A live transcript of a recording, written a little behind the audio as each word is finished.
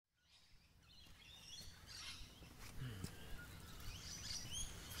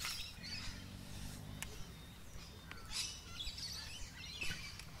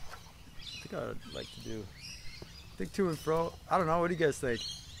gotta like to do. I think to and fro. I don't know. What do you guys think?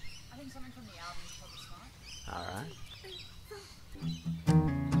 I think something from the album is probably smart. All right.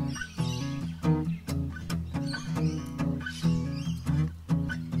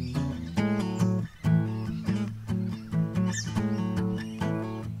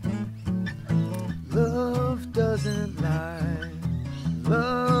 Love doesn't lie.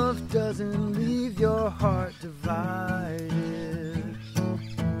 Love doesn't leave your heart divided.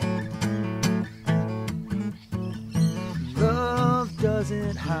 Love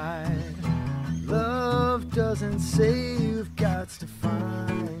doesn't hide. Love doesn't say you've got to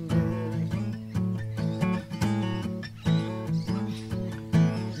find it.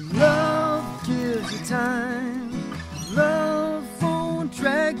 Love gives you time. Love won't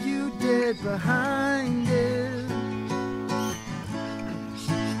drag you dead behind it.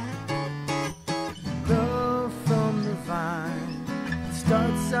 Love from the vine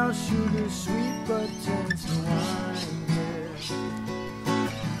starts out sugar sweet but turns to wine.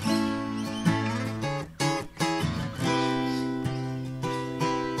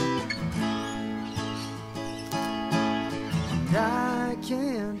 And I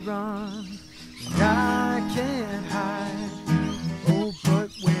can't run, and I can't hide. Oh, but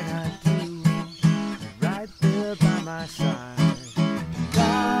when I do, you're right there by my side. And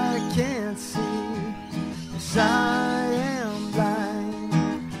I can't see, 'cause I am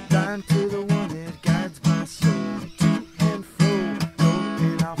blind, blind to the one that guides my soul to and fro. Go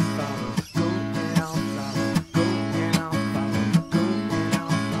and I'll follow, go and I'll follow, go and I'll follow, go and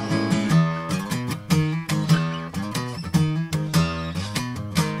I'll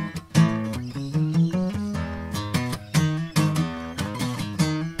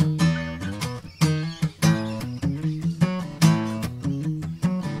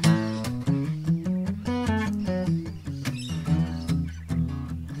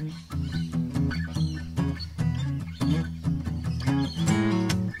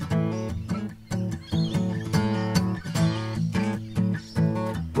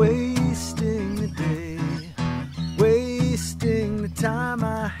wasting the day, wasting the time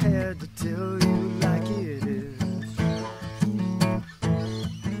I had to tell you like it is.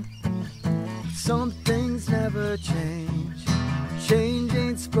 Some things never change. Change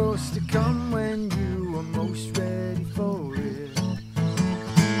ain't supposed to come when you are most ready for it.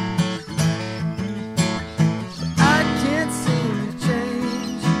 I can't seem to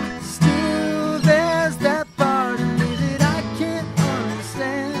change. Still there's that part of me that I can't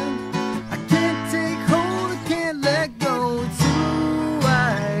understand. I can't take hold, I can't let go. It's who I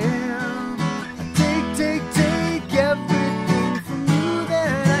am. I take everything from you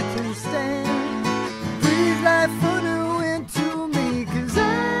that I can stand. Breathe life anew into me, 'cause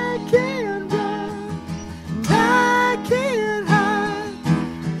I can't run, and I can't hide.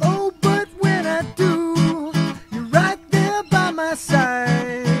 Oh, but when I do, you're right there by my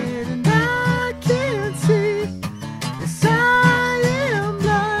side. And I can't see, 'cause I am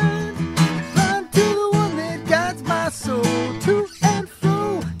blind, blind to the one that guides my soul to and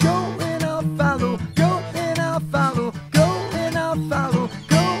fro. Go and I'll follow, go and I'll follow, go and I'll follow,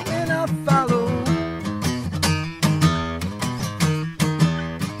 go and I'll follow.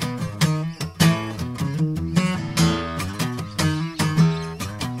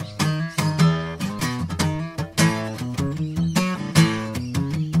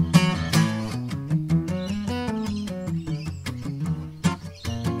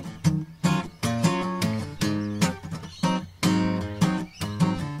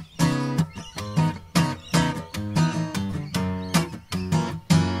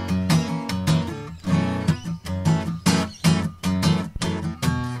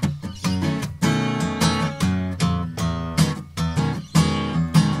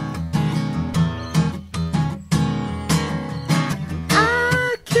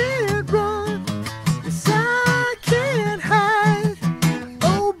 I can't run, yes I can't hide.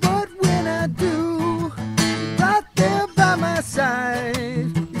 Oh, but when I do, you're right there by my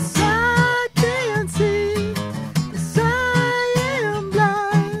side. Yes I can't see, yes I am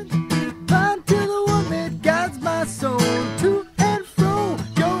blind, blind to the one that guides my soul to and fro.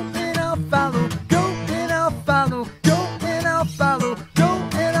 Go and I'll follow, go and I'll follow, go and I'll follow, go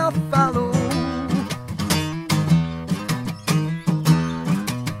and I'll follow.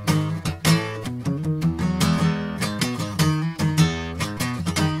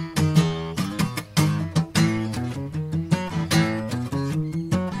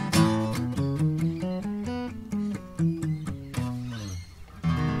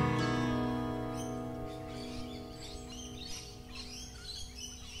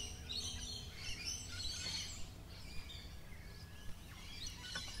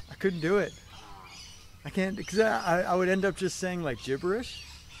 I couldn't do it. I can't, because I would end up just saying like gibberish.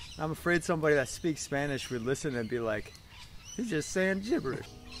 I'm afraid somebody that speaks Spanish would listen and be like, he's just saying gibberish.